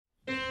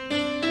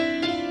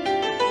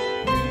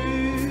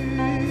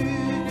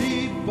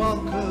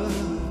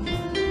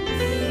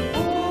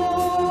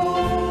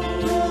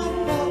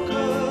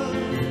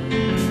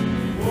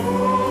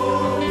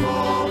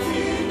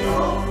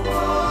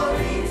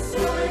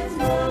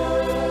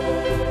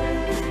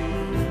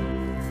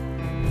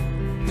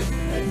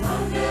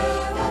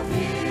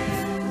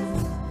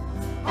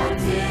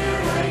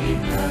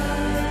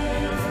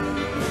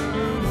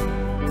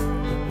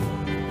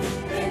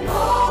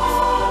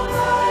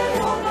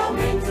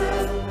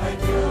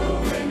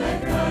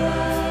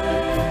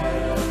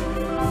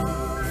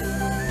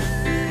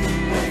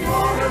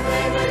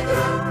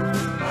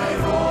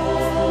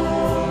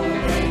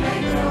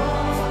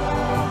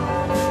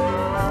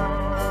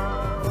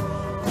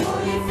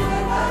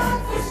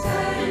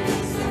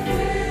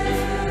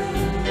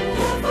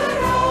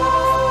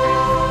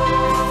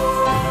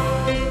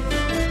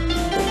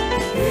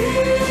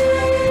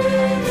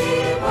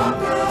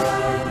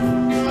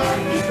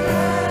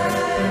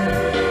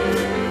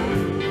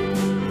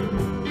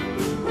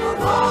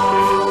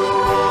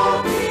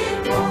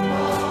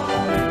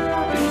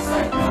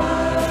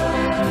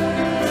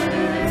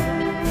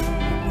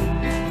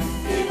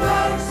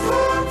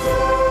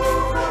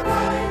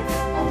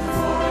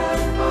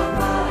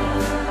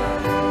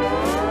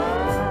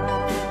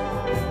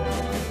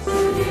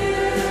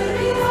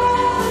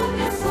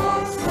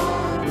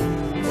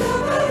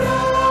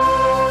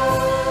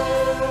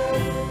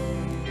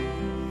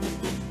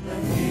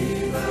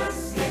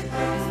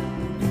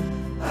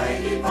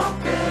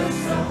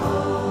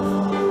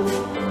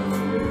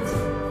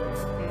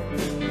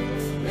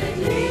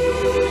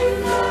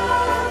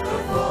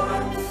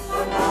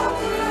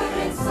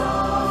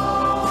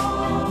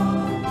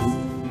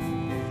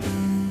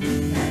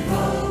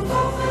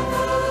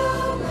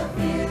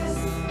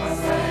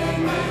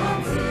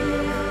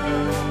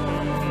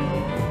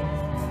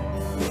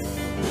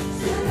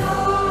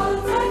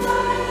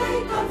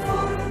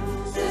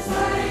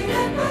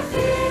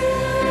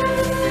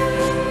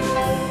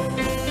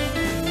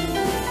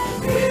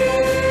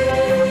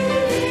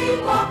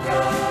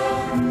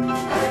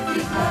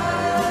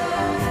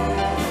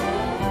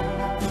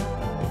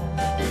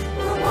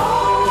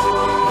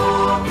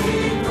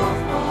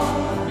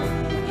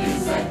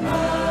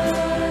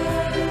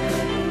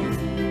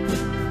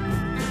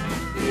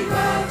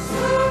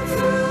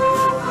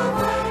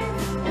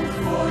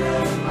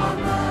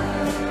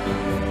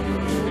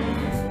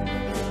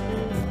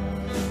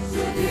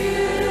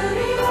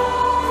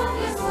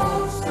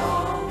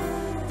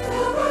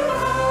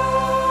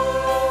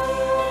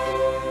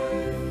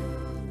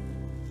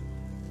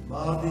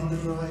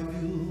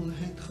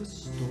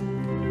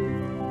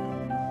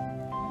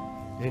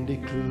En die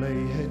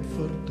klei het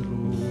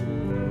verdroog.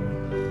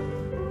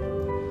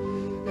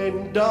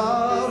 En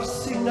daar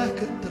sien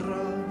ek 'n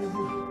traan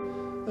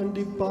in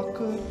die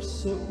bakker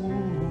se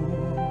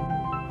oog.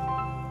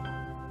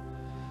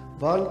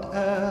 Want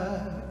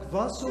ek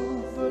was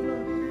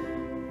onwillig,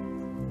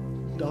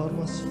 daar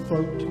was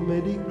fout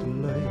met die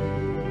klei.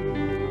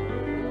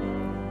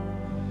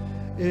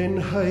 En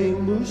hy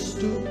moes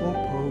toe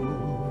ophou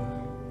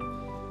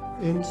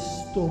en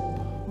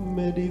stop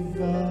met die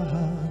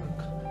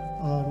werk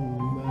aan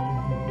my.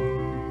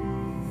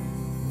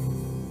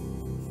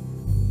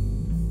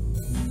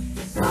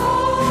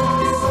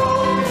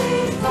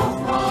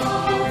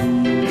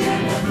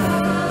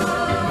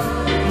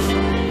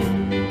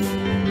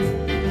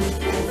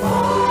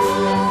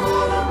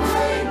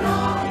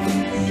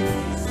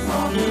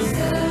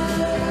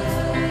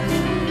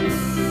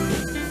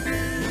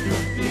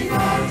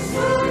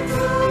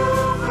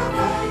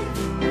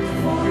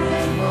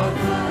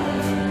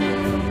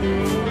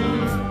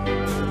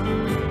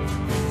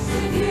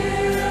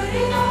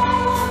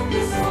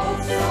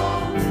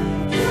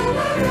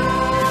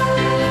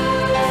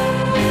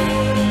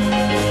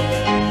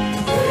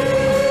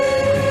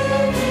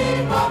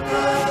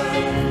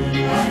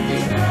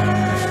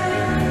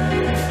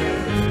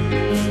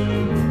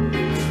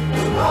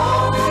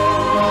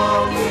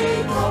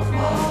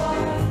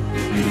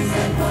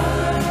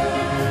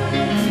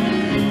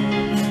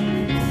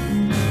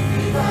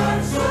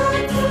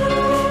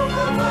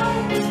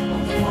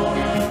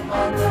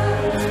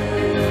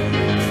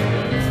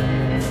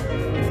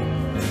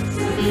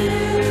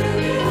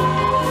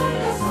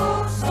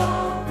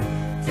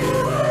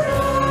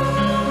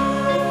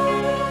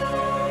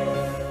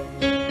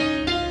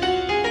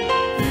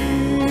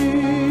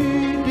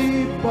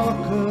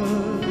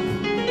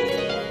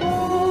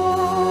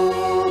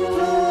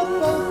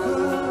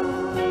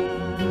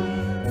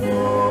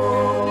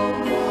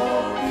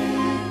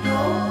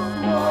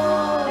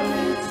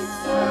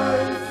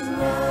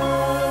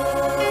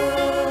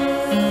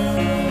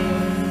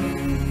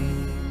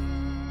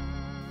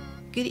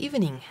 Good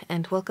evening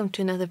and welcome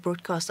to another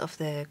broadcast of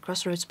the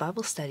Crossroads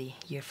Bible Study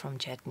here from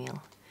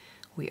Jadmiel.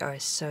 We are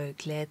so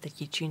glad that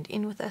you tuned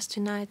in with us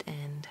tonight,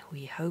 and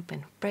we hope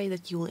and pray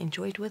that you will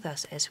enjoy it with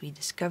us as we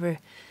discover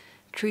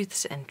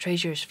truths and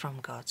treasures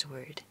from God's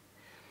Word.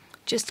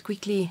 Just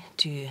quickly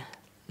to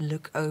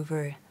look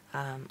over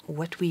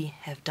what we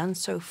have done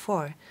so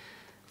far.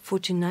 For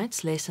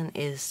tonight's lesson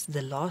is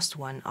the last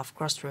one of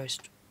Crossroads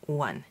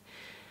 1.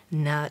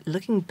 Now,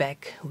 looking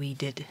back, we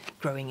did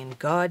Growing in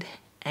God,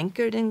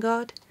 Anchored in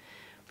God,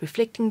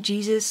 Reflecting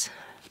Jesus,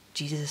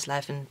 Jesus'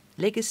 life and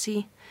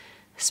legacy,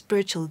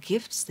 Spiritual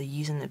gifts, the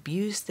use and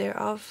abuse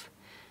thereof,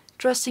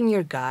 Trusting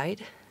your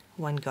guide,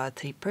 One God,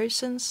 Three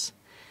Persons,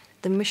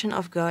 The mission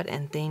of God,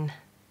 and then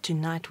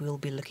tonight we'll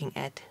be looking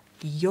at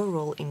your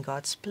role in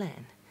God's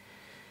plan.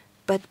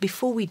 But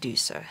before we do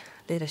so,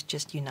 let us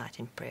just unite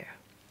in prayer.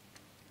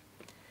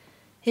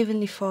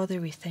 Heavenly Father,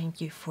 we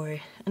thank you for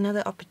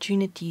another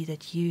opportunity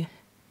that you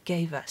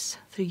gave us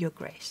through your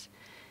grace,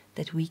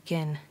 that we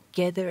can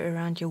gather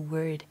around your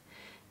word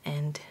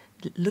and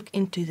look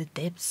into the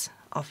depths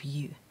of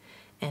you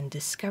and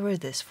discover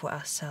this for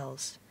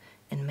ourselves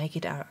and make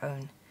it our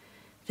own.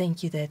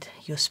 Thank you that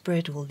your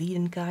Spirit will lead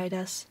and guide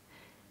us,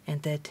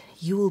 and that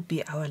you will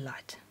be our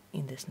light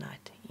in this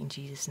night. In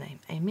Jesus' name,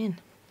 amen.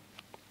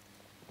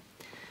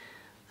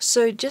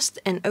 So just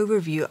an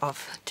overview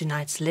of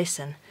tonight's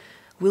lesson.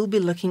 We'll be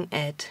looking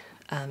at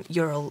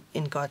your role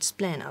in God's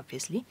plan,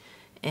 obviously.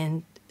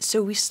 And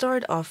so we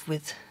start off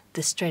with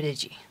the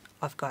strategy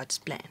of God's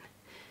plan,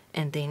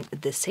 and then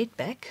the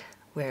setback,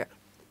 where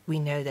we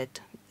know that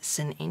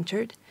sin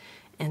entered,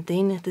 and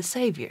then the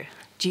Savior,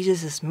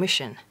 Jesus'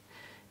 mission,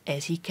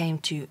 as he came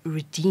to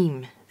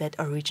redeem that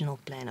original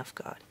plan of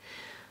God.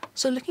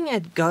 So looking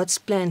at God's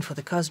plan for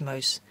the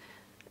cosmos,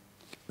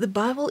 the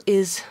Bible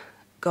is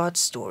God's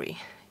story.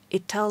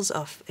 It tells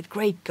of a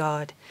great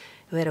God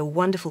who had a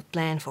wonderful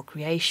plan for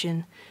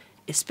creation,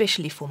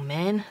 especially for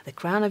man, the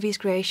crown of his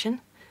creation.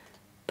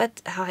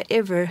 But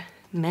however,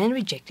 man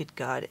rejected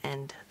God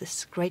and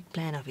this great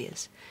plan of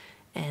his,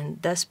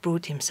 and thus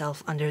brought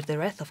himself under the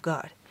wrath of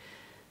God.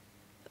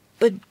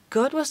 But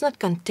God was not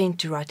content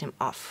to write him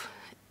off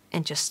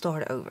and just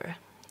start over.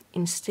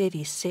 Instead,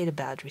 he set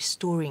about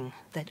restoring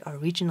that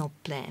original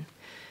plan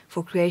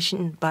for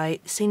creation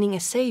by sending a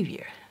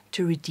Savior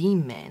to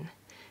redeem man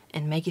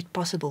and make it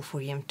possible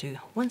for him to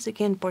once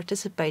again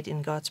participate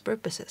in God's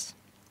purposes.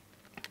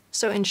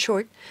 So in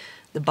short,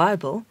 the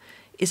Bible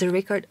is a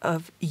record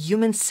of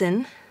human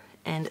sin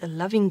and a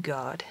loving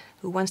God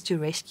who wants to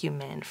rescue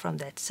man from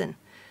that sin.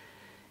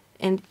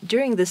 And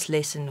during this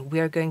lesson, we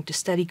are going to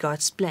study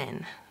God's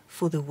plan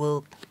for the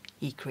world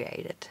he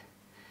created.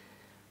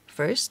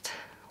 First,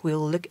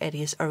 we'll look at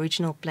his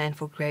original plan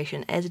for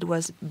creation as it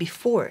was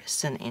before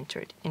sin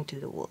entered into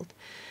the world.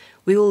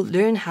 We will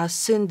learn how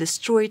sin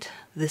destroyed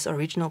this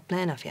original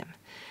plan of him.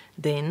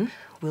 Then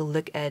we'll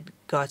look at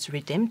God's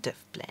redemptive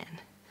plan,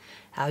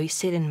 how he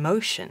set in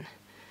motion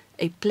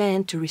a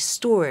plan to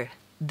restore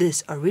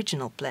this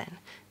original plan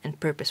and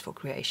purpose for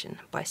creation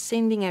by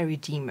sending a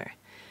Redeemer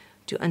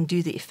to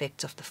undo the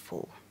effects of the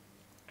fall.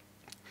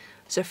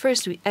 So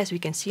first, as we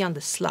can see on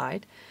the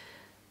slide,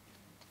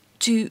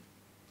 to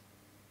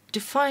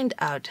find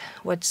out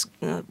what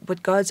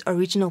God's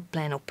original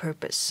plan or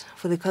purpose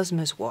for the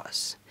cosmos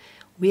was,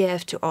 we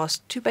have to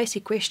ask two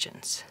basic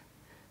questions.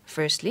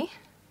 Firstly,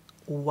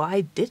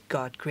 why did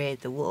God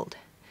create the world?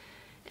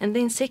 And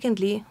then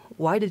secondly,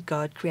 why did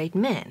God create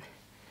man?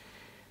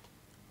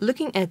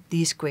 Looking at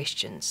these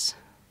questions,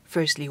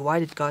 firstly, why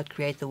did God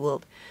create the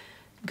world?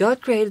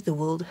 God created the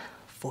world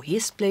for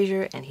his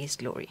pleasure and his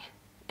glory.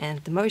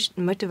 And the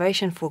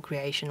motivation for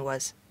creation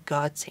was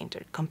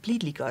God-centered,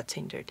 completely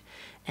God-centered,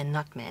 and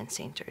not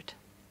man-centered.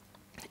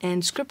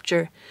 And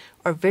Scripture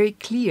are very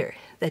clear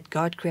that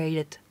God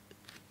created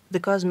the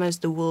cosmos,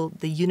 the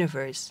world, the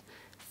universe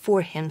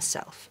for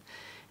himself.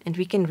 And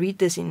we can read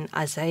this in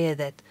Isaiah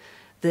that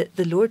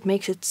the Lord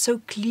makes it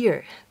so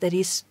clear that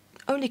his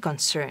only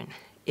concern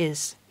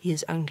is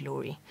his own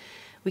glory.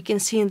 We can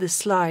see in the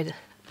slide,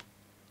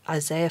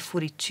 Isaiah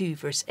 42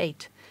 verse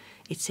 8,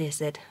 it says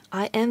that,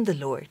 I am the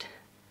Lord,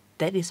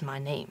 that is my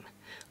name.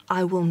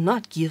 I will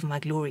not give my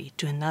glory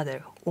to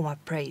another or my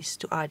praise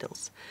to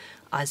idols.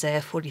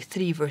 Isaiah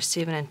 43 verse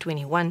 7 and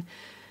 21,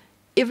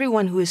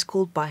 everyone who is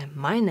called by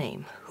my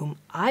name, whom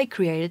I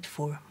created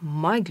for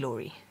my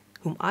glory,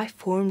 whom I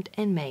formed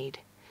and made,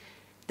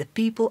 the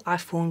people I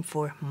formed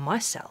for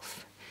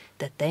myself,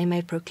 that they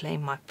may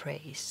proclaim my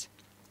praise.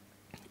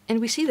 And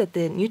we see that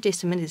the New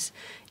Testament is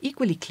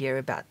equally clear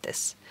about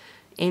this.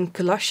 In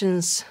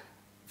Colossians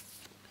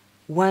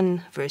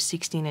 1 verse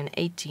 16 and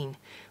 18,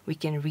 we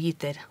can read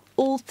that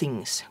all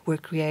things were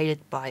created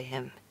by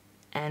him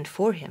and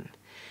for him,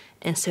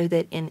 and so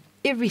that in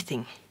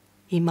everything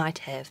he might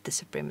have the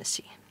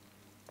supremacy.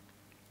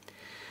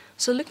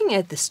 So looking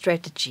at the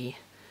strategy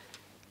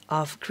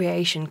of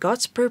creation,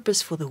 God's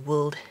purpose for the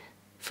world,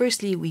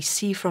 firstly we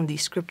see from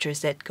these scriptures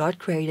that God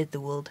created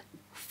the world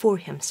for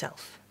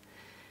himself.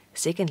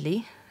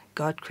 Secondly,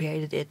 God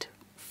created it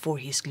for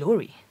his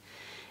glory.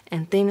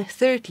 And then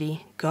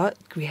thirdly, God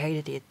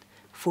created it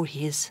for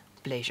his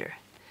pleasure.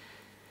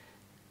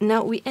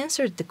 Now we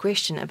answered the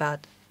question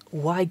about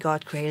why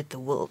God created the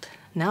world.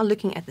 Now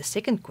looking at the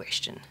second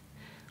question,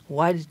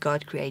 why did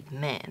God create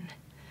man?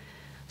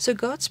 So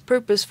God's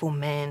purpose for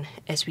man,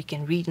 as we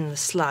can read in the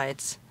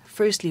slides,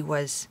 firstly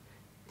was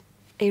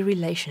a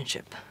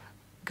relationship.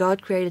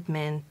 God created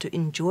man to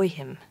enjoy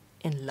him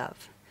in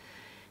love.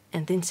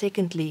 And then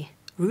secondly,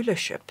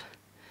 rulership.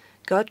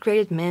 God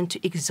created man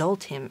to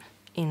exalt him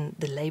in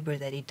the labor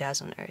that he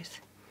does on earth.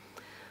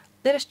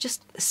 Let us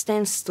just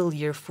stand still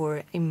here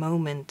for a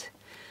moment.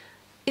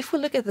 If we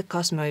look at the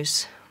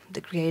cosmos,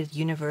 the created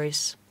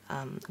universe,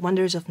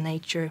 wonders of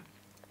nature,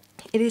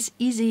 it is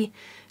easy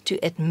to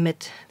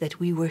admit that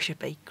we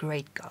worship a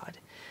great God.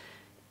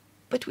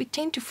 But we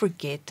tend to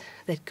forget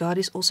that God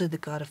is also the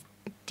God of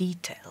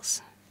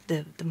details,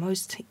 the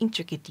most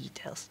intricate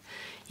details.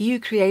 He who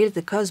created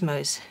the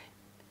cosmos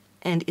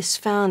and is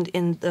found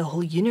in the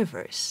whole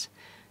universe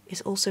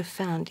is also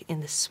found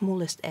in the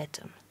smallest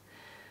atom.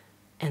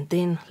 And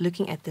then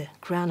looking at the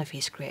crown of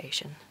his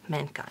creation,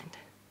 mankind.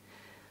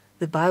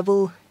 The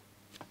Bible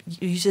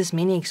uses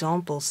many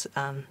examples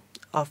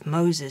of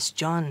Moses,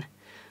 John,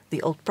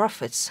 the old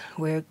prophets,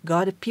 where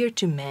God appeared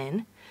to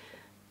man,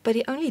 but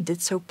he only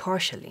did so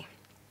partially.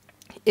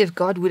 If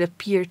God would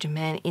appear to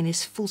man in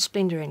his full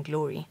splendor and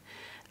glory,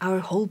 our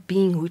whole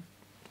being would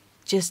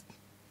just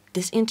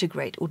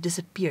disintegrate or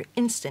disappear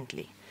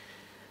instantly.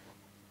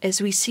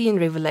 As we see in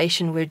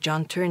Revelation, where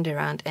John turned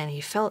around and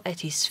he fell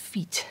at his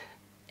feet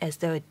as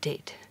though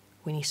dead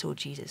when he saw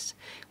Jesus.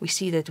 We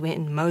see that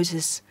when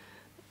Moses,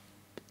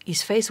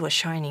 his face was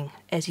shining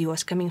as he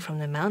was coming from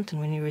the mountain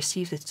when he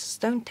received the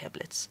stone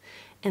tablets.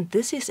 And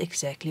this is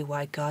exactly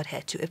why God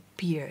had to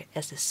appear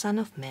as the Son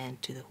of Man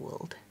to the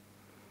world.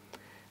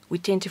 We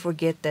tend to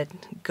forget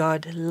that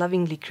God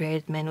lovingly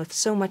created man with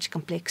so much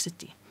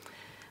complexity.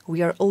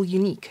 We are all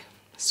unique.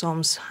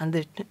 Psalms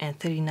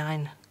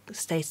 139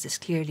 states this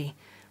clearly,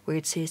 where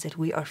it says that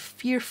we are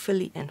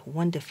fearfully and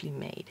wonderfully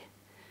made.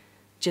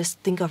 Just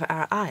think of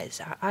our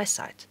eyes, our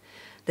eyesight,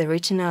 the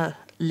retina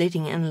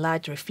letting in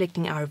light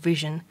reflecting our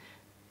vision,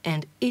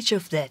 and each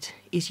of that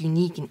is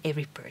unique in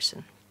every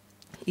person.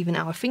 Even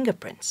our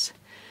fingerprints.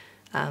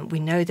 We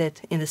know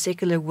that in the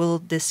secular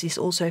world this is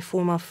also a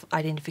form of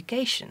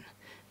identification,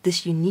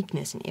 this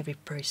uniqueness in every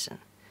person.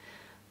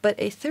 But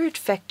a third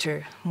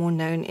factor, more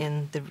known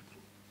in the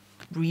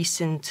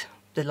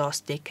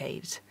last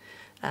decades,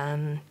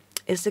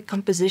 is the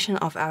composition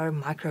of our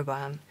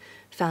microbiome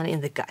found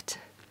in the gut.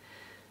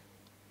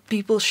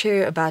 People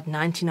share about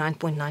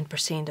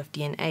 99.9% of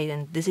DNA,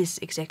 and this is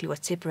exactly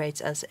what separates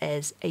us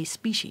as a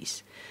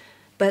species.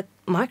 But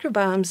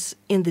microbiomes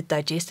in the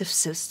digestive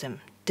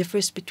system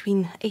differs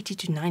between 80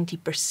 to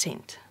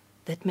 90%.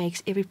 That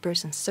makes every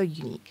person so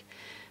unique.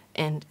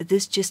 And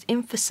this just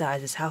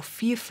emphasizes how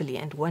fearfully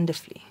and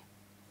wonderfully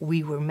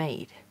we were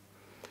made.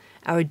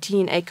 Our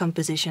DNA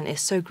composition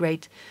is so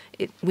great,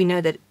 we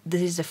know that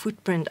this is a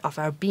footprint of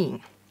our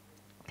being.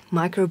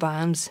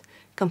 Microbiome's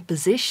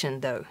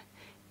composition, though,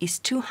 is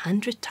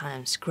 200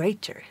 times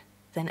greater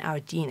than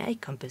our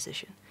DNA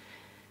composition.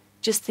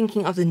 Just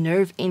thinking of the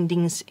nerve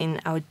endings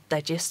in our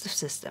digestive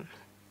system.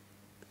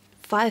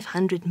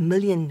 500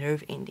 million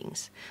nerve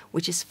endings,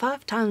 which is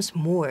 5 times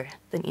more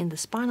than in the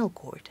spinal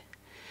cord.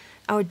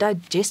 Our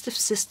digestive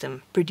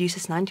system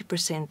produces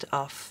 90%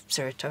 of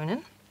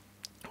serotonin,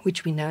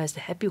 which we know as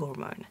the happy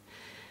hormone.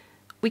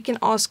 We can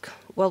ask,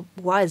 well,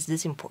 why is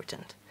this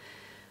important?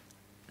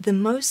 The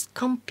most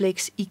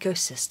complex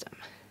ecosystem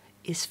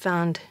is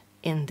found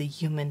in the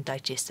human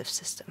digestive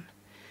system.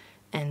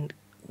 And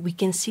we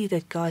can see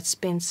that God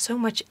spent so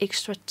much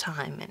extra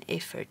time and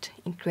effort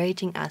in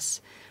creating us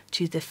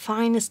to the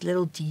finest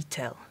little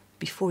detail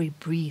before He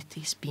breathed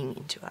His being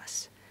into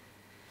us.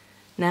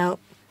 Now,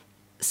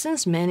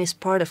 since man is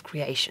part of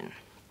creation,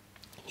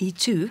 he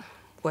too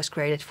was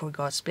created for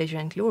God's pleasure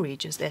and glory,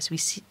 just as we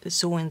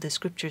saw in the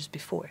scriptures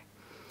before.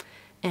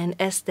 And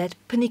as that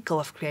pinnacle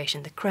of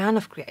creation, the crown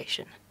of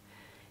creation,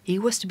 he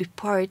was to be the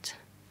part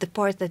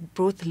that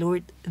brought the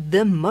Lord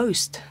the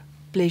most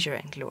pleasure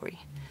and glory.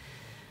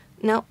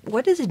 Now,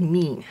 what does it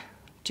mean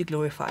to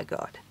glorify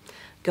God?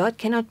 God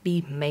cannot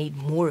be made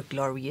more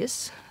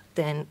glorious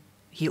than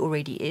He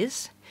already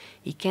is.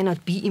 He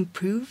cannot be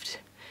improved,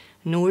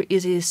 nor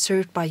is He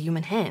served by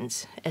human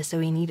hands, as though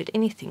He needed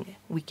anything.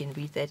 We can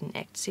read that in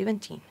Acts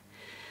 17.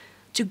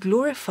 To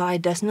glorify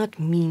does not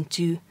mean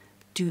to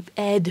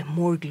add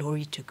more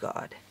glory to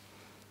God.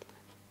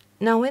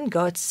 Now, when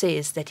God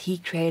says that He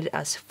created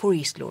us for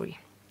His glory,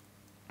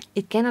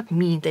 it cannot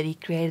mean that He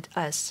created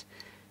us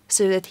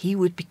so that He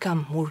would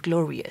become more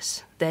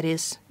glorious. That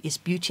is, His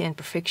beauty and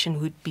perfection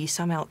would be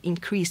somehow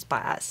increased by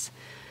us.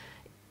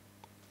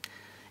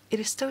 It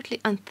is totally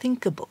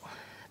unthinkable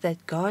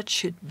that God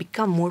should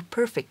become more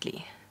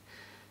perfectly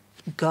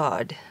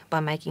God by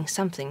making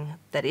something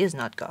that is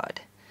not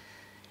God.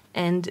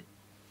 And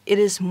it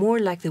is more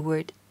like the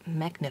word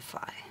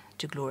magnify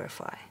to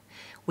glorify.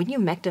 When you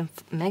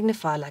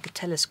magnify like a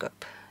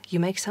telescope,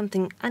 you make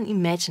something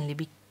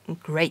unimaginably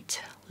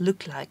great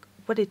look like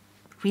what it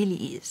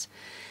really is.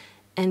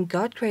 And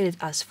God created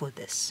us for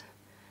this,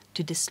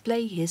 to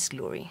display His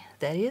glory.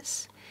 That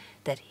is,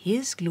 that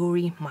His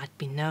glory might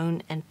be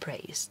known and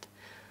praised.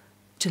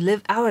 To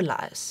live our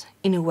lives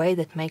in a way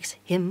that makes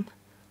Him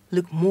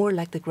look more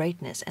like the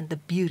greatness and the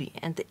beauty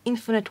and the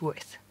infinite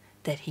worth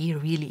that He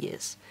really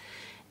is.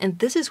 And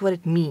this is what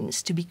it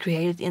means to be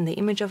created in the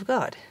image of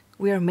God.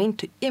 We are meant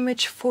to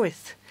image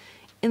forth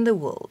in the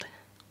world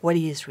what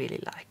He is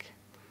really like.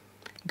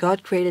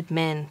 God created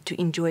man to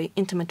enjoy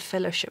intimate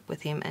fellowship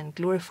with Him and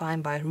glorify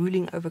Him by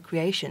ruling over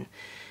creation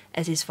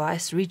as His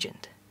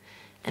vice-regent.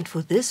 And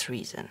for this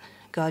reason,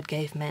 God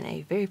gave man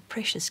a very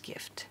precious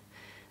gift,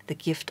 the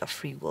gift of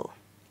free will.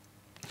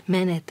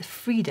 Man had the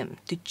freedom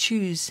to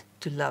choose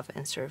to love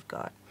and serve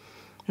God,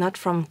 not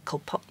from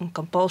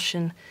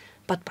compulsion,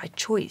 but by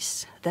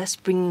choice, thus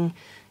bringing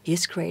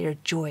his Creator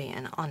joy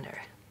and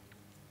honor.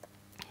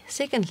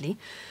 Secondly,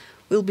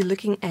 we'll be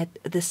looking at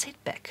the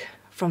setback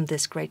from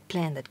this great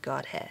plan that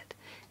God had,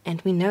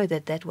 and we know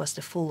that that was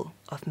the fall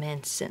of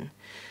man's sin.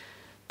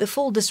 The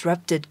fall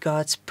disrupted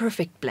God's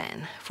perfect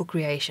plan for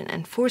creation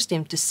and forced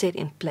Him to set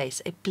in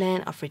place a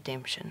plan of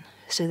redemption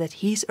so that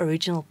His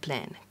original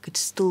plan could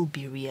still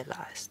be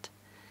realized.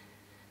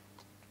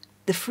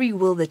 The free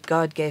will that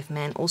God gave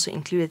man also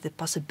included the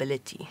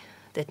possibility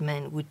that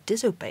man would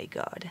disobey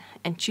God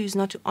and choose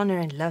not to honor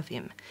and love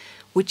Him,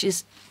 which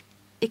is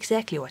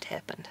exactly what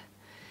happened.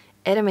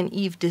 Adam and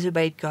Eve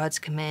disobeyed God's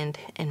command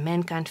and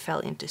mankind fell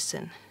into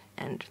sin.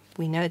 And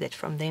we know that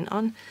from then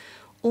on,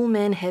 all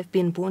men have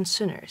been born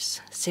sinners,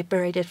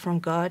 separated from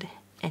God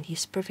and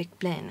His perfect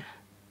plan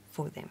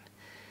for them.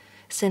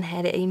 Sin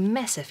had a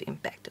massive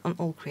impact on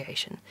all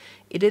creation.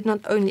 It did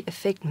not only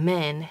affect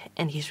man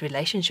and his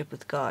relationship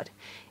with God,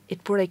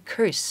 it brought a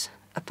curse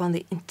upon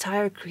the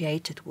entire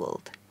created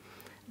world.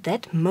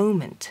 That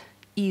moment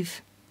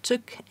Eve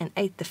took and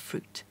ate the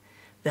fruit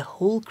the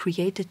whole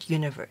created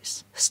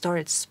universe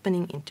started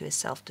spinning into a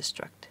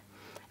self-destruct.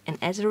 And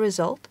as a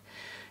result,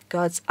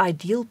 God's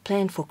ideal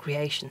plan for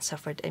creation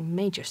suffered a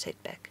major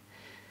setback.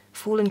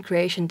 Fallen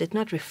creation did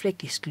not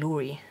reflect His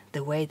glory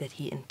the way that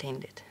He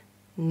intended.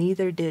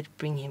 Neither did it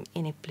bring Him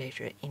any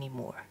pleasure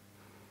anymore.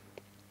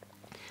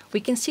 We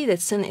can see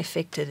that sin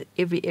affected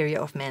every area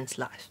of man's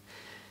life.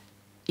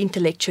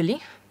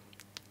 Intellectually,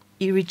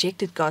 he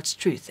rejected God's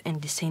truth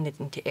and descended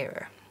into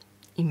error.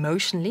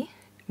 Emotionally,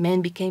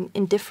 man became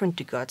indifferent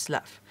to God's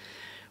love,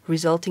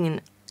 resulting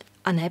in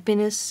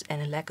unhappiness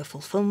and a lack of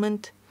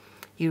fulfillment.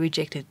 He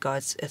rejected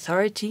God's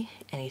authority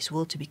and his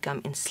will to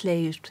become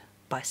enslaved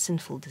by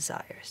sinful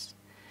desires.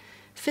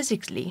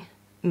 Physically,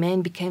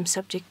 man became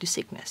subject to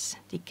sickness,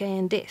 decay,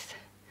 and death.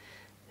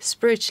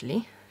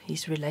 Spiritually,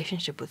 his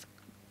relationship with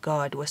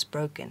God was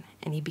broken,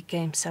 and he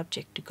became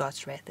subject to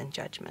God's wrath and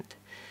judgment.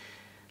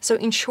 So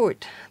in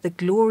short, the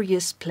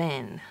glorious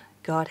plan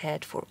God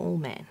had for all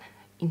men,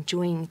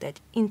 enjoying that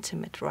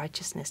intimate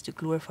righteousness to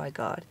glorify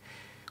God,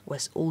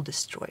 was all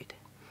destroyed.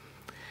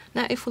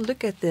 Now, if we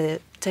look at the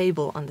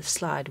table on the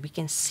slide, we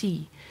can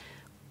see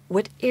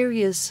what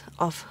areas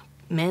of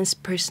man's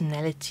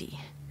personality,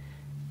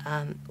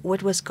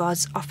 what was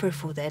God's offer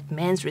for that,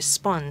 man's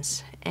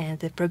response, and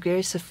the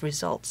progressive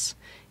results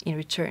in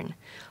return.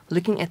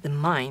 Looking at the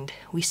mind,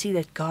 we see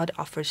that God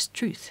offers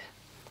truth,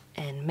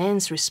 and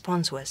man's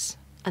response was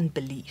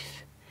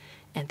unbelief,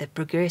 and the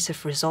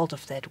progressive result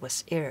of that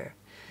was error.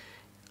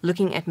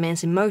 Looking at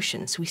man's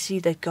emotions, we see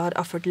that God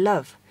offered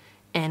love,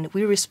 and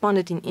we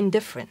responded in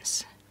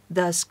indifference,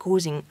 thus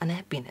causing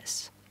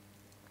unhappiness.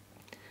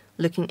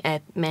 Looking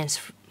at man's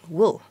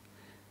will,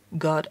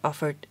 God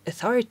offered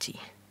authority.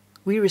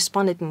 We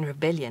responded in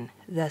rebellion,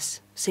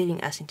 thus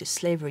setting us into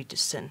slavery to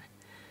sin.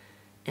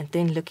 And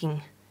then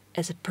looking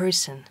as a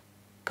person,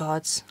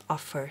 God's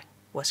offer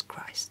was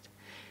Christ.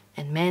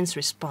 And man's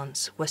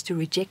response was to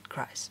reject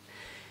Christ,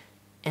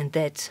 and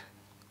that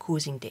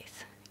causing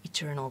death,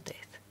 eternal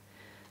death.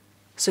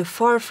 So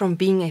far from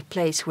being a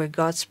place where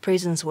God's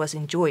presence was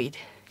enjoyed,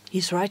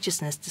 His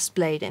righteousness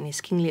displayed, and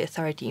His kingly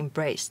authority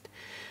embraced,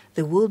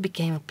 the world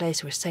became a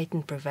place where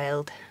Satan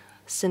prevailed,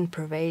 sin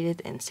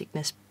pervaded, and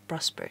sickness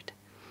prospered.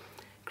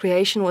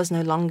 Creation was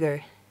no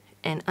longer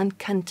an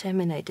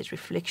uncontaminated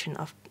reflection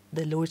of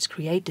the Lord's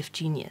creative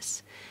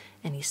genius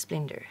and His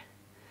splendor.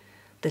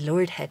 The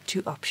Lord had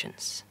two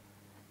options: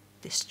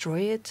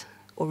 destroy it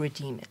or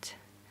redeem it.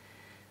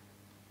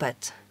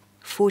 But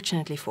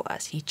fortunately for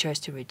us, He chose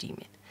to redeem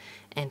it,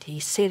 and He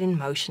set in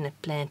motion a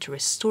plan to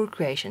restore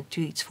creation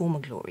to its former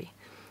glory,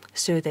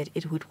 so that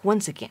it would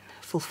once again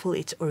fulfill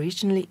its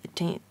originally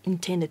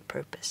intended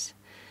purpose.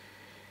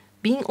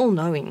 Being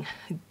all-knowing,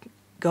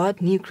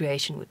 God knew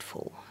creation would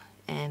fall,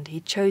 and He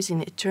chose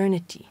in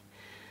eternity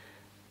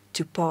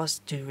to pause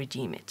to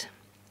redeem it.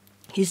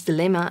 His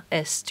dilemma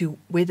as to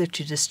whether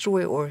to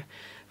destroy or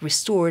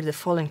restore the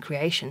fallen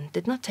creation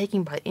did not take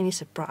Him by any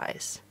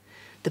surprise.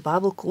 The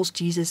Bible calls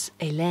Jesus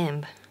a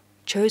lamb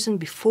chosen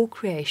before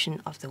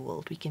creation of the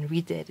world. We can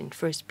read that in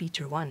 1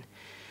 Peter 1.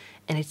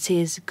 And it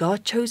says,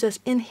 God chose us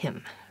in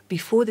Him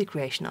before the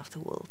creation of the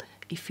world.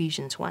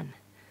 Ephesians 1.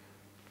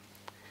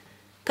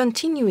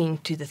 Continuing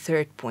to the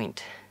third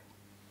point,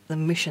 the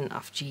mission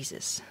of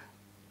Jesus,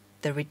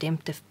 the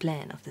redemptive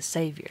plan of the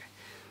Savior.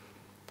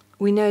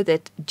 We know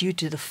that due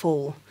to the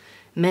fall,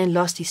 man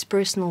lost his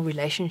personal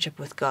relationship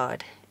with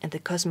God, and the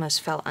cosmos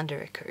fell under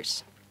a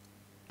curse.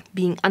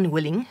 Being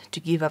unwilling to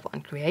give up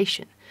on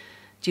creation,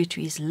 due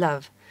to His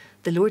love,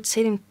 the Lord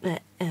set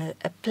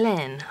a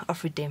plan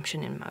of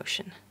redemption in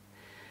motion.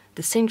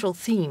 The central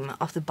theme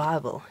of the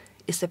Bible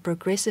is the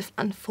progressive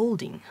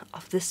unfolding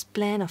of this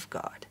plan of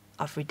God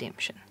of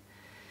redemption.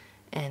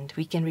 And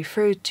we can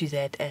refer to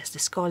that as the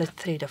scarlet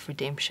thread of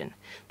redemption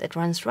that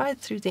runs right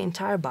through the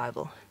entire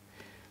Bible,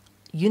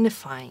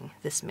 unifying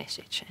this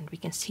message. And we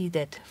can see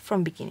that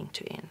from beginning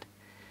to end.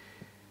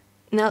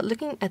 Now,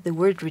 looking at the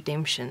word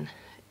redemption,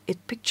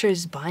 it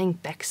pictures buying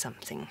back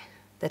something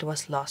that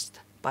was lost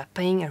by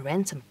paying a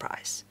ransom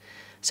price,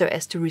 so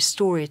as to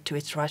restore it to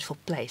its rightful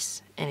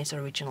place and its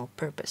original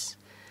purpose.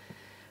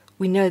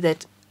 We know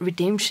that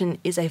redemption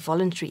is a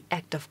voluntary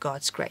act of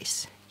God's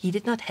grace. He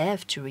did not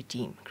have to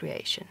redeem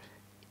creation.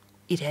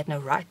 It had no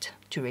right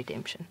to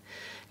redemption.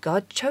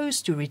 God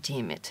chose to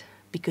redeem it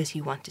because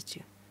He wanted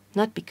to,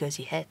 not because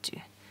He had to.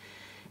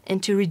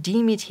 And to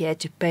redeem it, He had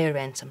to pay a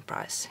ransom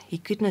price. He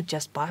could not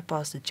just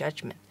bypass the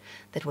judgment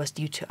that was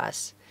due to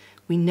us.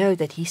 We know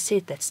that He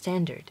set that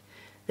standard,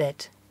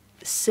 that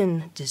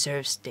sin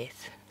deserves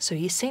death. So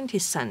He sent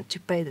His Son to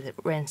pay the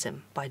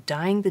ransom by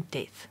dying the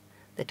death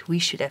that we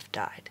should have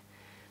died,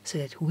 so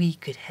that we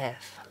could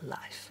have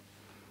life.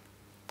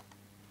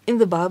 In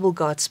the Bible,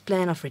 God's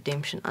plan of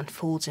redemption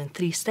unfolds in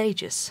 3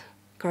 stages,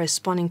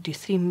 corresponding to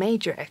 3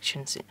 major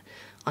actions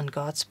on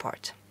God's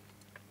part.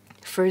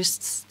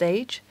 First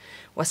stage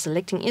was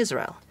selecting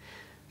Israel.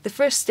 The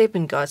first step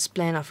in God's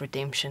plan of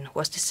redemption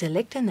was to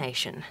select a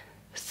nation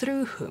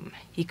through whom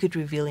He could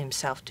reveal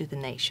Himself to the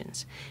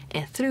nations,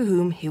 and through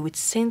whom He would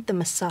send the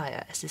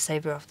Messiah as the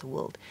Savior of the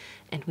world.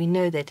 And we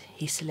know that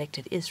He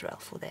selected Israel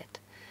for that.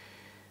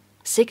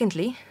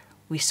 Secondly,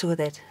 we saw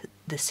that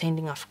the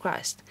sending of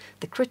Christ,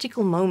 the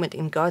critical moment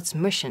in God's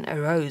mission,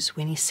 arose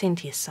when he sent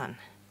his Son,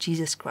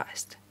 Jesus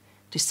Christ,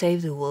 to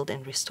save the world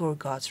and restore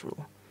God's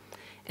rule.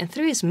 And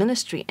through his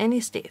ministry and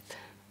his death,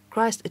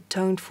 Christ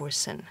atoned for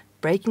sin,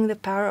 breaking the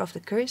power of the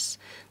curse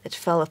that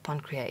fell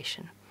upon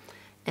creation,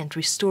 and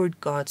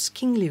restored God's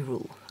kingly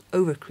rule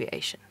over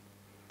creation.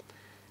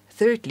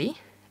 Thirdly,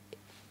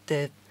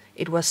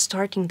 it was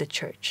starting the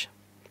church.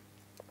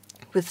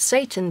 With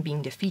Satan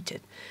being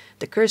defeated,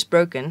 the curse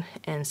broken,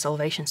 and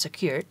salvation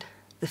secured,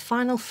 the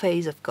final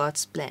phase of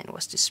God's plan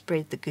was to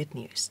spread the good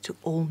news to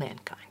all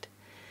mankind.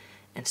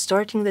 And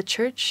starting the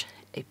church,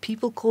 a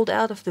people called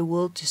out of the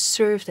world to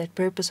serve that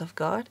purpose of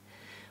God,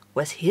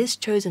 was his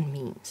chosen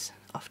means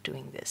of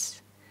doing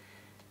this.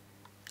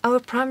 Our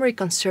primary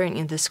concern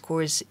in this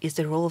course is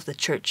the role of the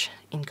church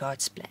in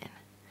God's plan.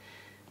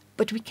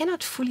 But we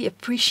cannot fully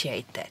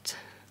appreciate that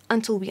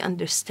until we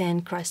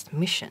understand Christ's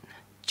mission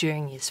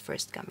during his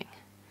first coming.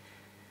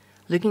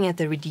 Looking at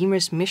the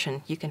Redeemer's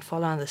mission, you can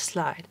follow on the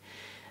slide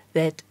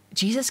that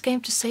Jesus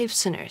came to save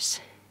sinners.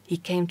 He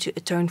came to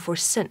atone for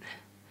sin.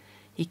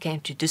 He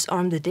came to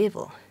disarm the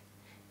devil.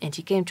 And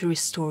he came to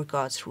restore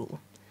God's rule.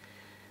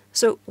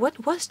 So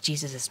what was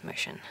Jesus'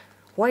 mission?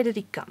 Why did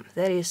he come?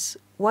 That is,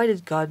 why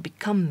did God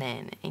become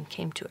man and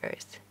came to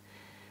earth?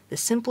 The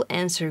simple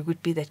answer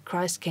would be that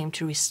Christ came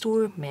to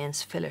restore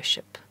man's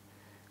fellowship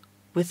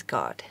with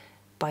God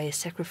by a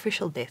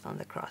sacrificial death on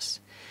the cross.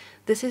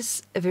 This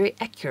is a very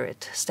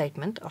accurate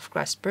statement of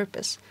Christ's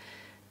purpose,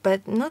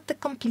 but not the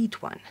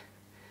complete one.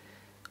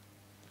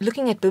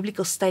 Looking at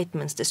biblical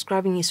statements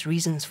describing his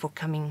reasons for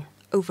coming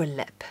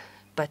overlap,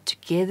 but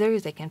together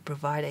they can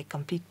provide a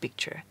complete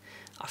picture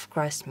of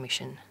Christ's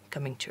mission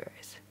coming to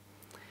earth.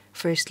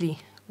 Firstly,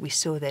 we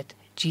saw that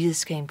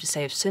Jesus came to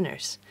save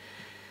sinners.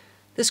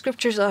 The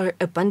scriptures are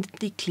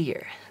abundantly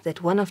clear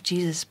that one of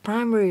Jesus'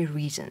 primary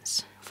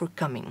reasons for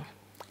coming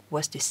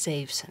was to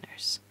save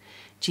sinners.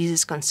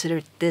 Jesus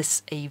considered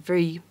this a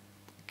very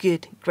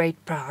good,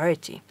 great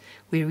priority.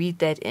 We read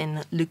that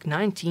in Luke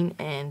 19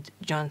 and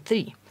John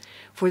 3.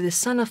 For the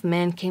Son of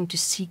Man came to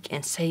seek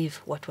and save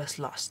what was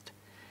lost.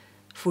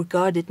 For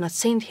God did not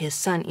send his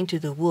Son into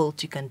the world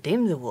to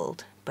condemn the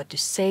world, but to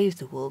save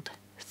the world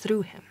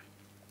through him.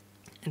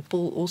 And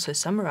Paul also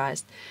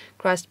summarized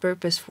Christ's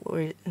purpose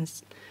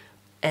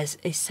as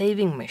a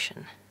saving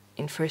mission.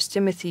 In 1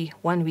 Timothy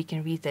 1 we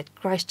can read that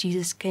Christ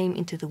Jesus came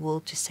into the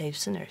world to save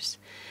sinners.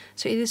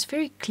 So it is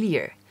very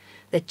clear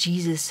that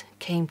Jesus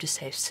came to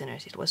save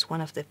sinners. It was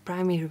one of the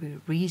primary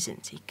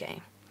reasons he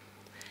came.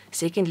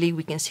 Secondly,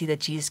 we can see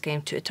that Jesus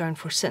came to atone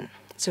for sin.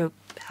 So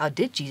how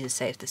did Jesus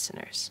save the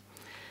sinners?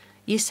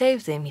 He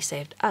saved them, he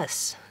saved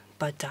us,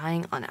 by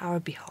dying on our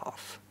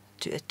behalf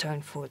to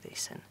atone for their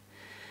sin.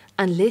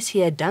 Unless he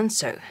had done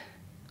so,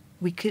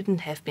 we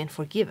couldn't have been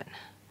forgiven.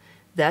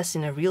 Thus,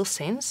 in a real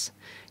sense,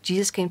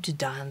 Jesus came to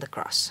die on the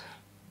cross.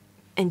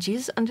 And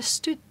Jesus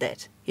understood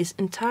that his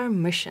entire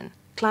mission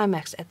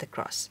climaxed at the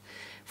cross.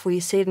 For he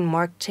said in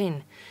Mark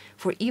 10,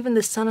 "For even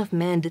the Son of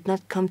Man did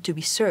not come to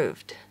be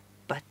served,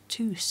 but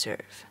to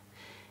serve,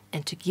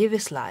 and to give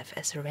his life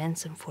as a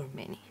ransom for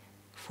many,"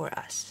 for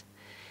us.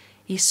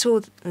 He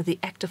saw the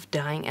act of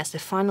dying as the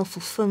final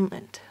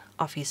fulfillment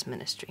of his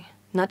ministry,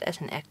 not as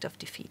an act of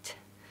defeat,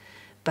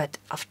 but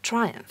of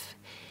triumph.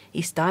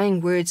 His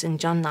dying words in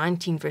John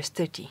 19 verse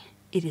 30,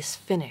 "It is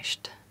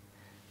finished,"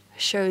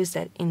 shows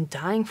that in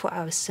dying for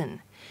our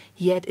sin,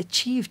 he had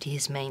achieved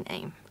his main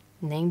aim,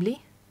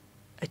 namely,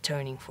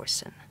 atoning for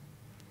sin.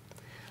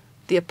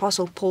 The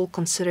Apostle Paul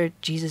considered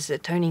Jesus'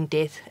 atoning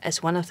death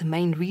as one of the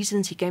main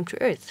reasons he came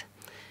to earth.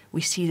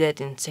 We see that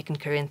in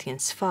 2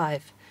 Corinthians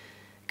 5,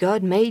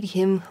 God made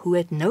him who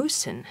had no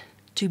sin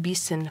to be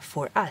sin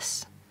for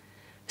us,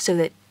 so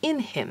that in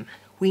him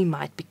we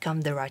might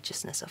become the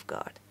righteousness of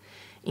God.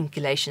 In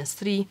Galatians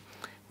 3,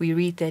 we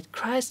read that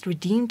Christ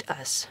redeemed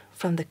us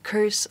from the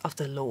curse of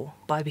the law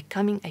by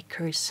becoming a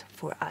curse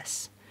for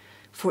us.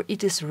 For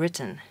it is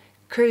written,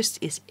 "Cursed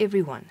is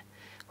everyone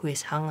who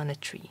is hung on a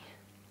tree."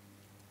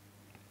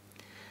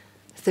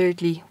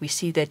 Thirdly, we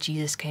see that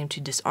Jesus came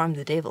to disarm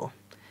the devil.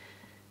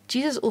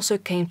 Jesus also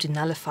came to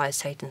nullify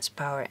Satan's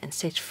power and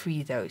set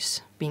free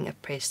those being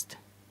oppressed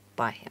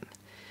by him.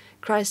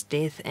 Christ's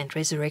death and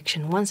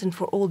resurrection once and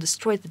for all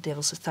destroyed the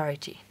devil's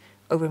authority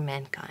over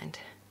mankind.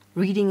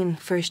 Reading in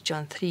 1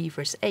 John 3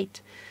 verse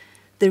 8,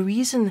 the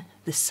reason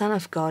the Son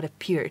of God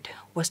appeared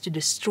was to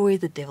destroy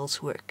the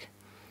devil's work.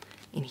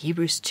 In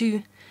Hebrews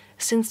 2,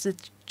 since the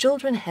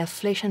children have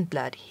flesh and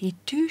blood, he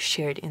too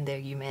shared in their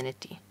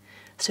humanity,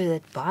 so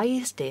that by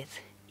his death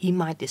he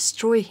might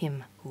destroy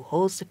him who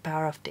holds the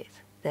power of death,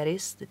 that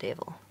is, the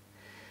devil.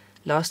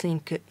 Lastly,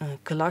 in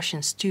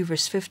Colossians 2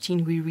 verse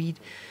 15 we read,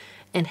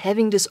 "And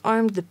having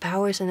disarmed the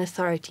powers and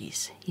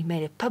authorities, he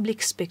made a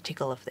public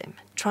spectacle of them,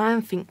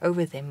 triumphing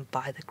over them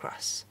by the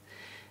cross."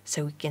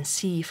 So we can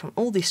see from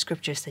all these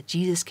scriptures that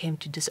Jesus came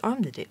to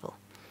disarm the devil,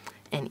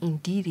 and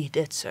indeed he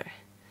did so.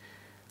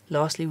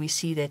 Lastly, we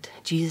see that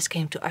Jesus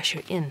came to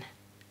usher in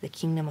the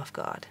kingdom of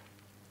God.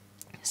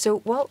 So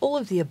while all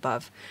of the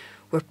above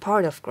were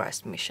part of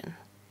Christ's mission,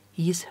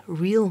 His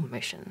real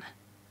mission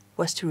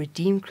was to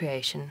redeem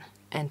creation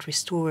and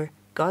restore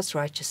God's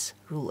righteous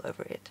rule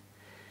over it.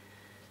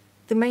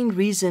 The main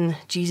reason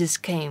Jesus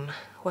came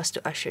was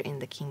to usher in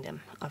the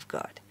kingdom of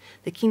God.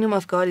 The kingdom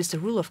of God is the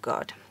rule of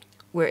God.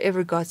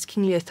 Wherever God's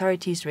kingly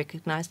authority is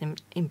recognized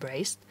and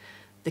embraced,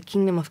 the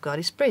kingdom of God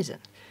is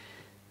present.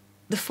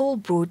 The fall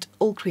brought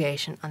all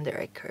creation under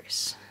a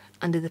curse,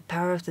 under the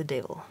power of the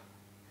devil.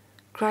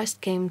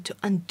 Christ came to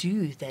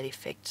undo the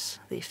effects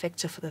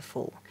of the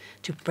fall,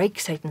 to break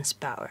Satan's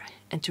power,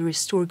 and to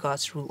restore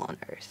God's rule on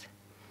earth.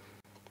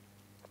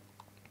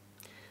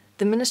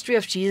 The ministry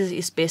of Jesus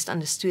is best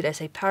understood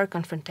as a power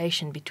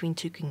confrontation between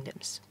two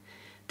kingdoms,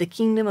 the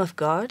kingdom of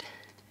God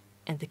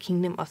and the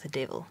kingdom of the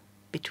devil,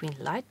 between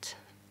light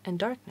and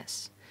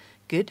darkness,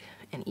 good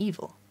and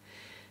evil.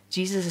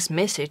 Jesus'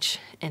 message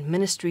and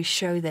ministry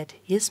show that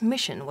his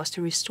mission was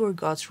to restore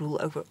God's rule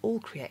over all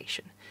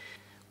creation.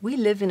 We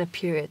live in a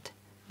period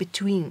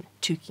between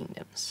two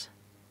kingdoms.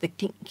 The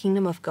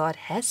kingdom of God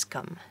has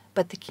come,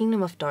 but the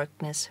kingdom of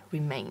darkness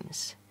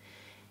remains.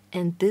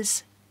 And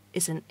this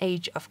is an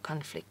age of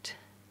conflict.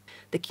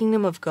 The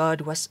kingdom of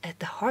God was at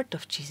the heart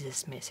of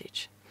Jesus'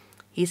 message.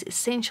 His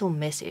essential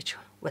message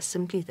was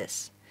simply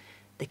this: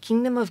 the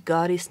kingdom of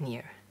God is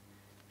near.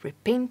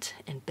 Repent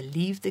and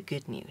believe the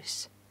good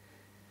news.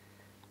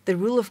 The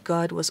rule of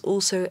God was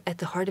also at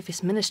the heart of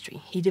his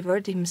ministry. He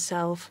devoted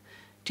himself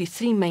to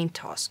three main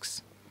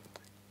tasks: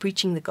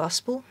 preaching the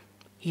gospel,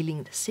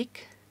 healing the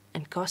sick,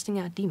 and casting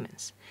out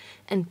demons.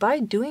 And by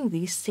doing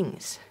these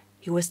things,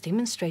 he was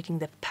demonstrating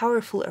the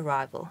powerful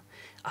arrival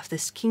of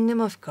this kingdom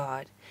of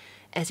God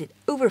as it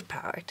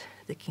overpowered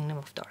the kingdom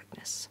of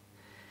darkness.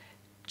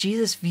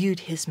 Jesus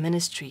viewed his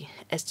ministry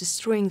as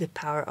destroying the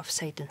power of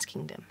Satan's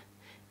kingdom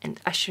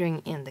and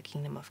ushering in the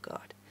kingdom of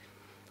God.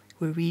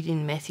 We read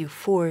in Matthew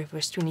 4,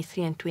 verse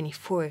 23 and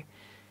 24,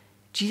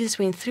 Jesus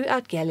went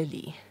throughout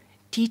Galilee,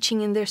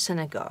 teaching in their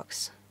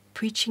synagogues,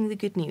 preaching the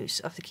good news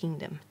of the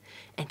kingdom,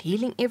 and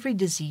healing every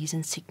disease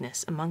and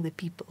sickness among the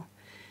people.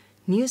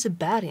 News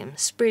about him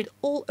spread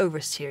all over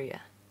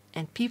Syria,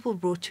 and people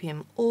brought to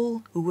him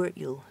all who were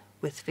ill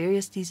with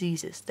various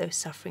diseases, those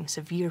suffering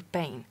severe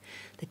pain,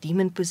 the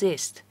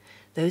demon-possessed,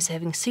 those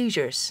having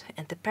seizures,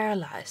 and the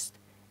paralyzed,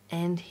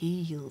 and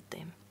he healed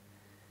them.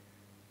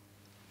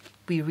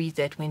 We read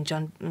that when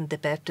John the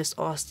Baptist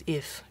asked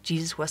if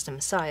Jesus was the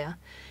Messiah,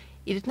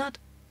 he did not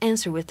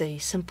answer with a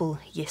simple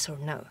yes or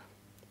no.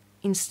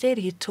 Instead,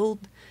 he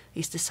told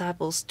his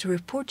disciples to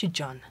report to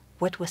John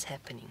what was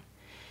happening.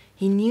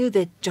 He knew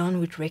that John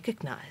would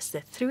recognize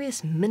that through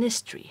his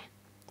ministry,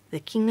 the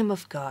kingdom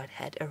of God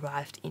had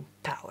arrived in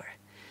power.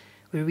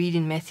 We read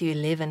in Matthew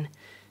 11,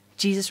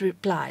 Jesus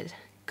replied,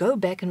 "Go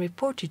back and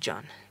report to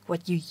John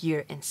what you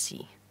hear and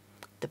see.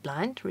 The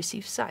blind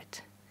receive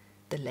sight,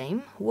 the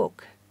lame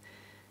walk.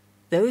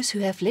 Those who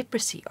have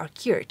leprosy are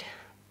cured,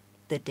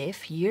 the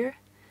deaf hear,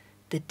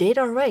 the dead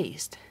are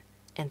raised,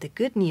 and the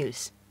good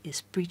news is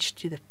preached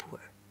to the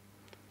poor."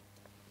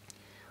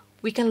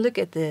 We can look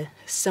at the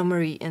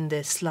summary in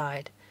the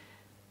slide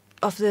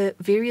of the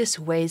various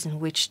ways in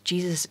which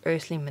Jesus'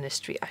 earthly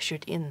ministry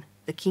ushered in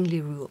the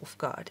kingly rule of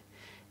God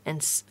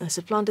and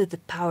supplanted the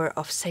power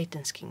of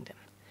Satan's kingdom.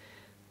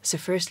 So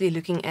firstly,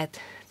 looking at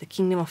the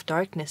kingdom of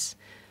darkness,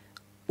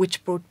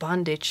 which brought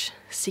bondage,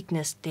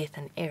 sickness, death,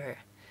 and error,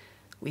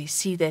 we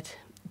see that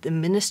the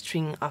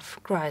ministering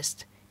of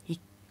Christ, he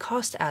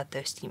cast out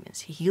those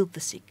demons, he healed the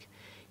sick,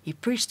 he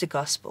preached the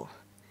gospel,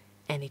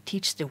 and he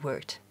taught the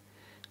word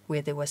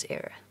where there was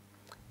error.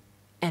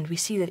 And we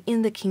see that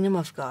in the kingdom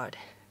of God,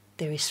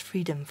 there is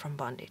freedom from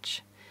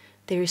bondage.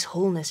 There is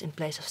wholeness in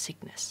place of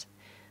sickness.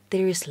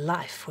 There is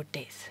life for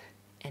death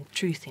and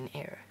truth in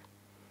error.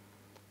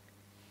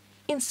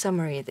 In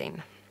summary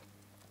then,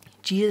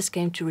 Jesus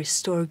came to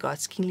restore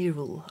God's kingly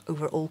rule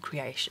over all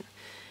creation.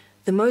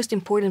 The most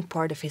important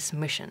part of his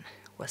mission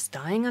was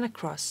dying on a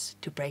cross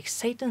to break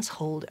Satan's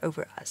hold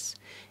over us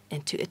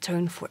and to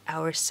atone for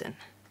our sin.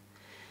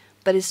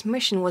 But his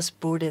mission was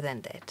broader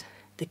than that.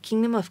 The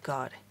kingdom of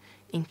God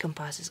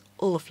encompasses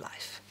all of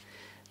life.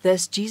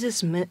 Thus,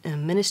 Jesus'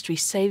 ministry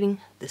saving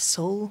the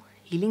soul,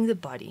 healing the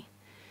body,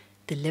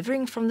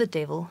 delivering from the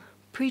devil,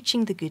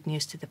 preaching the good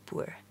news to the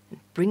poor, and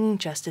bringing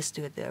justice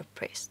to the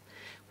oppressed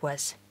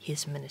was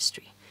his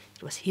ministry.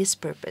 It was his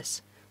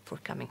purpose for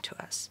coming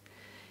to us.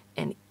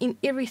 And in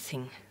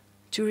everything,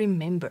 to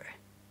remember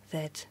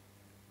that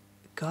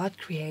God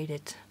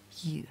created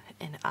you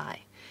and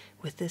I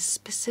with the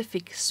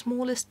specific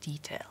smallest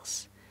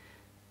details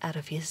out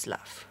of his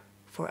love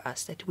for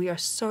us, that we are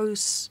so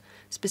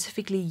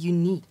specifically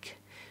unique,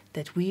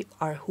 that we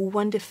are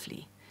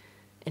wonderfully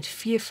and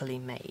fearfully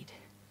made,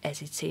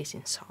 as it says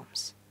in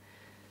Psalms.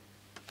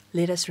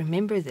 Let us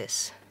remember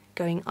this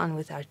going on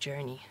with our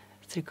journey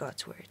through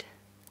God's word.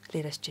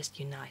 Let us just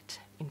unite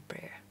in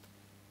prayer.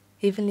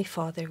 Heavenly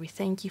Father, we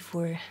thank you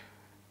for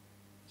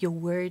your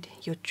word,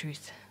 your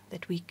truth,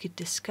 that we could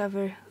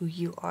discover who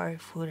you are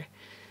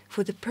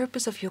for the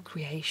purpose of your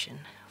creation,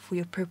 for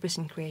your purpose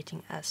in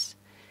creating us,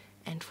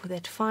 and for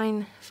that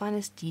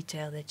finest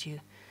detail that you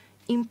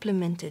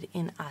implemented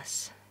in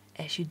us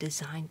as you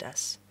designed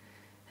us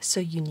so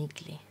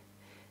uniquely.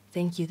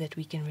 Thank you that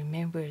we can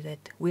remember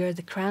that we are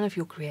the crown of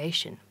your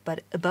creation,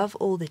 but above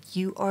all that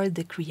you are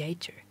the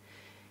creator.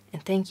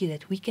 And thank you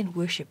that we can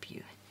worship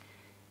you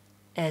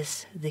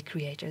as the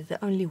creator,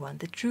 the only one,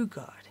 the true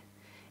God.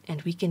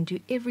 And we can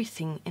do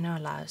everything in our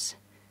lives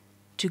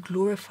to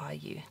glorify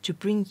you, to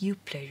bring you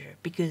pleasure,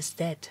 because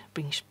that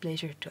brings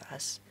pleasure to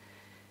us.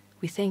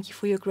 We thank you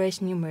for your grace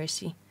and your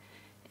mercy,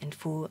 and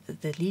for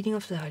the leading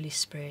of the Holy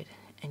Spirit,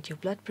 and your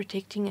blood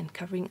protecting and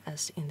covering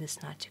us in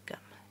this night to come.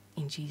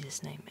 In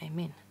Jesus' name,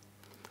 amen.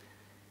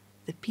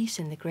 The peace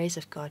and the grace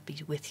of God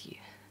be with you.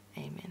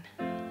 Amen.